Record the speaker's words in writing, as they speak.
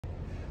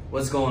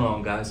What's going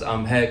on, guys?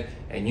 I'm Heck,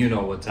 and you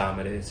know what time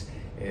it is.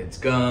 It's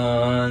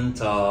gun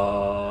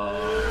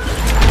talk.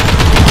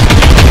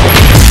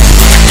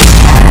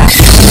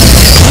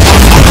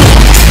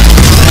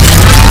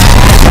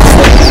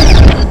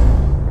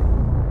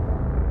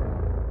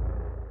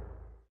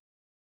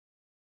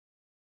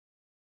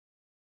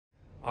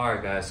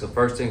 Alright guys, so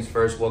first things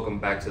first, welcome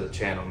back to the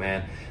channel,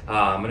 man.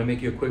 I'm gonna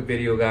make you a quick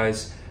video,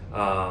 guys.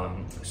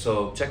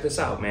 So check this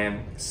out,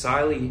 man.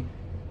 Cyelee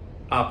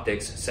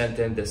Optics sent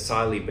in the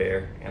Cyelee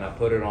bear and I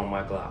put it on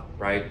my Glock,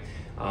 right?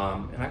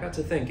 And I got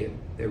to thinking.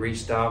 They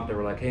reached out, they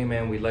were like, hey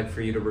man, we'd like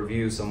for you to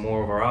review some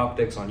more of our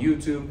optics on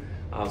YouTube.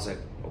 I was like,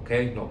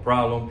 okay, no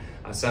problem.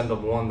 I sent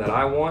them one that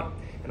I want,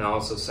 and I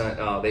also sent,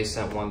 they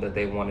sent one that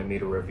they wanted me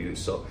to review.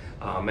 So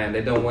man,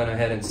 they done went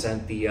ahead and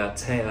sent the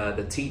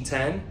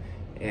T10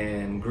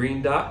 in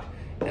green dot,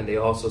 and they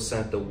also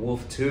sent the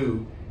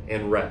Wolf2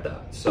 in red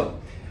dot. So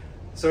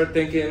started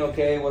thinking,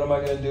 okay, what am I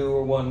gonna do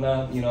or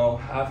whatnot? You know,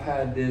 I've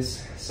had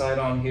this sight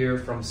on here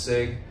from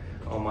SIG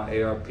on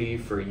my ARP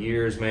for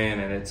years,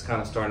 man, and it's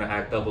kind of starting to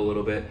act up a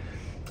little bit.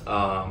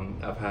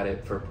 I've had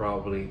it for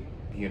probably,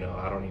 you know,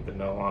 I don't even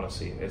know,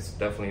 honestly. It's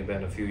definitely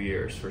been a few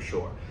years for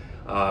sure.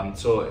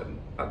 So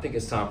I think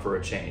it's time for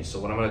a change. So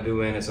what I'm gonna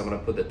do is I'm gonna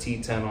put the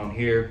T10 on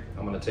here.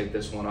 I'm gonna take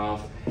this one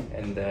off,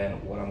 and then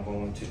what I'm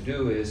going to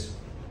do is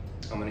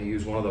I'm gonna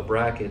use one of the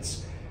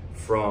brackets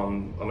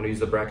from, I'm gonna use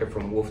the bracket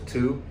from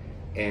Wolf2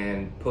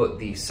 and put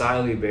the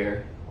Cyelee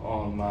bear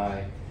on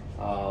my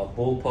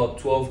Bullpup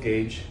 12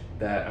 gauge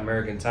that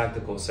American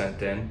Tactical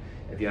sent in.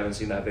 If you haven't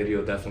seen that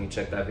video, definitely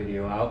check that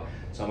video out.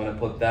 So I'm gonna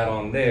put that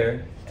on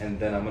there, and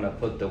then I'm gonna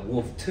put the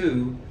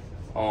Wolf2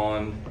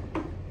 on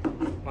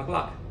my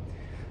Glock.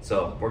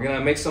 So we're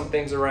gonna mix some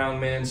things around,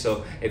 man.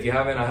 So if you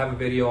haven't, I have a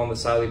video on the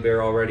Cyelee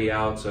bear already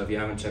out. So if you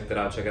haven't checked it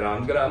out, check it out.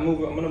 I'm gonna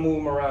move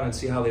them around and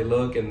see how they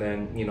look, and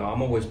then, you know,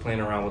 I'm always playing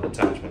around with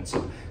attachments.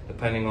 So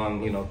depending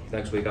on, you know,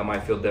 next week I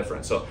might feel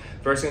different. So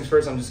first things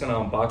first, I'm just gonna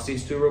unbox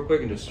these two real quick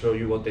and just show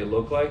you what they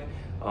look like.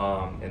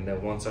 And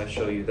then once I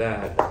show you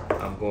that,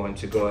 I'm going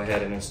to go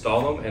ahead and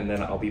install them, and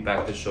then I'll be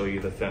back to show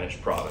you the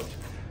finished product.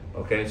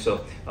 Okay,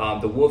 so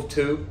the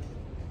Wolf2,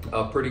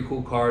 a pretty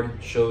cool card,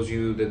 shows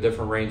you the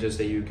different ranges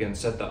that you can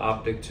set the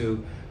optic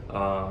to,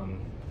 and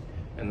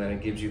then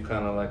it gives you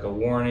kind of like a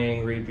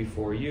warning, read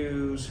before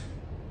use,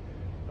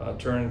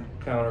 turn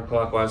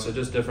counterclockwise, so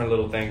just different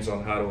little things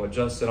on how to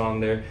adjust it on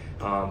there.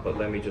 But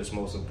let me just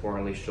most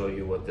importantly show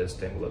you what this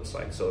thing looks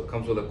like. So it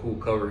comes with a cool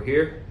cover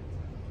here.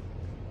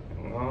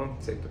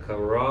 Take the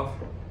cover off,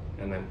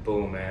 and then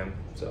boom, man.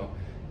 So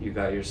you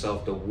got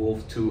yourself the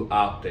Wolf2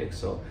 optic.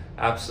 So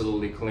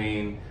absolutely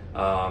clean.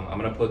 I'm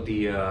gonna put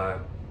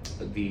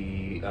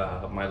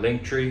my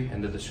link tree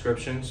in the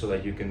description so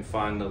that you can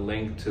find the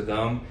link to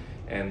them,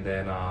 and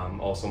then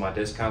also my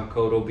discount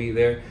code will be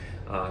there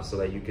so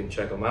that you can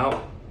check them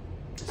out.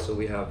 So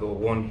we have the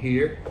one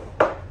here,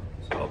 so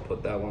I'll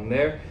put that one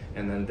there,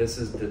 and then this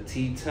is the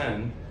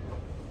T10,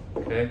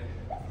 okay,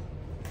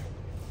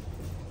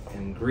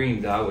 in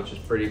green dot, which is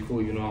pretty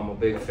cool. You know, I'm a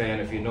big fan.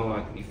 If you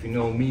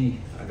know me,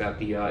 I got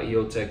the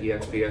EOTech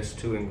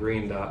EXPS2 in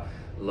green dot.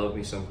 Love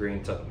me some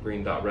green dot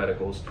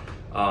reticles.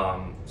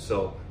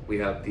 So we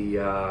have the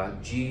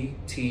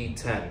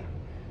GT10,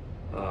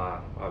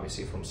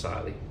 obviously from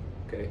Cyelee.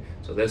 Okay,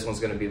 so this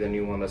one's gonna be the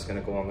new one that's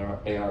gonna go on their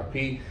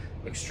ARP.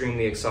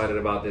 Extremely excited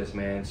about this,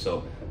 man.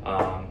 So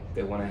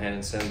they went ahead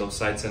and sent those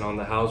sights in on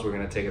the house. We're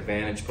gonna take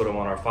advantage, put them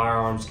on our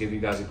firearms, give you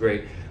guys a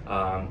great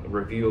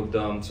review of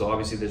them. So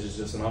obviously this is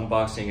just an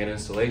unboxing and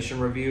installation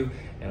review,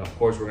 and of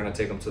course we're gonna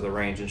take them to the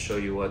range and show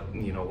you what,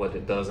 you know, what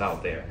it does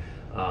out there.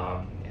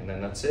 And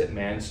then that's it,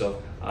 man.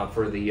 So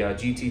for the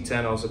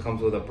GT10 also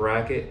comes with a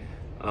bracket,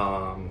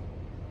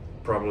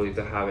 probably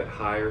to have it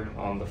higher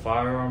on the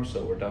firearm.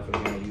 So we're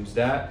definitely gonna use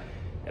that.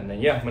 And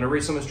then yeah, I'm gonna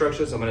read some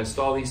instructions, I'm gonna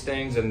install these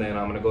things, and then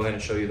I'm gonna go ahead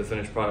and show you the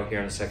finished product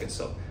here in a second.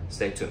 So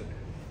stay tuned.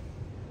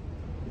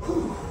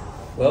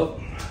 Well,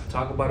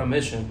 talk about a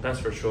mission, that's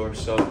for sure.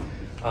 So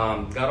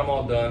got them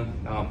all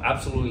done.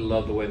 Absolutely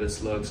love the way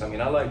this looks. I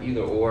mean, I like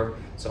either or,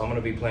 so I'm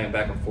gonna be playing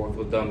back and forth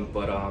with them,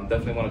 but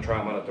definitely wanna try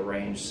them out at the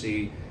range,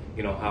 see,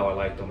 you know, how I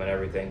like them and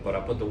everything. But I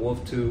put the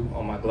Wolf2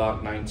 on my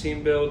Glock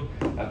 19 build.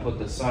 I put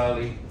the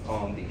Cyelee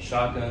on the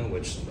shotgun,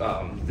 which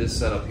this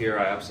setup here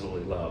I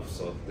absolutely love.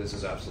 So this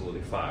is absolutely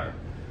fire.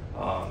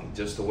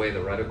 Just the way the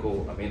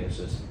reticle, I mean, it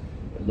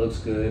looks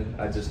good.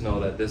 I just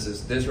know that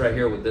this right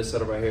here with this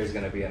setup right here is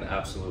gonna be an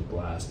absolute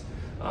blast.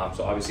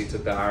 So obviously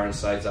took the iron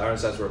sights. The iron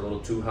sights were a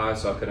little too high,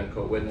 so I couldn't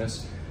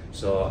co-witness.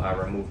 So I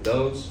removed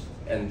those.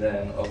 And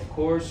then of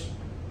course,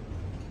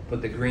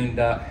 put the green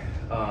dot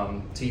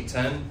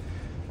T10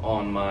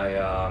 on my,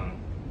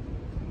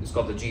 it's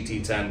called the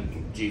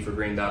GT10, G for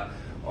green dot,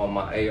 on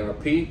my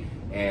ARP,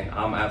 and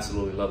I'm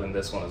absolutely loving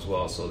this one as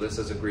well. So this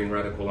is a green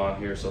reticle on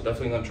here, so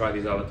definitely gonna try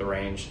these out at the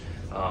range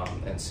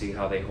and see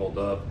how they hold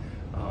up.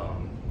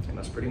 And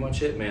that's pretty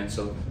much it, man.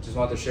 So just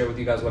wanted to share with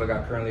you guys what I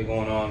got currently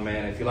going on,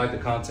 man. If you like the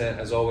content,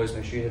 as always,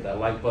 make sure you hit that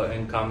like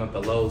button, comment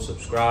below,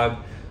 subscribe.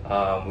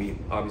 We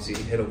obviously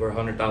hit over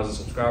 100,000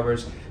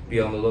 subscribers. Be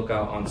on the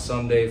lookout on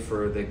Sunday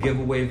for the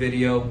giveaway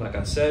video, like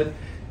I said,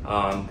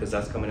 because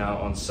that's coming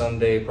out on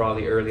Sunday,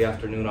 probably early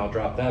afternoon. I'll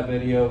drop that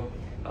video.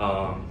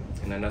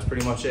 And then that's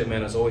pretty much it,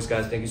 man. As always,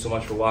 guys, thank you so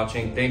much for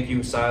watching. Thank you,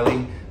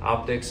 Cyelee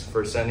Optics,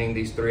 for sending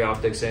these 3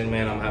 optics in,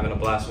 man. I'm having a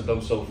blast with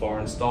them so far,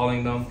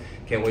 installing them.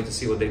 Can't wait to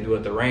see what they do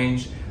at the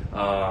range.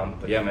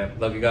 But yeah, man,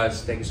 love you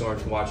guys. Thank you so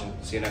much for watching.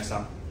 See you next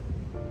time.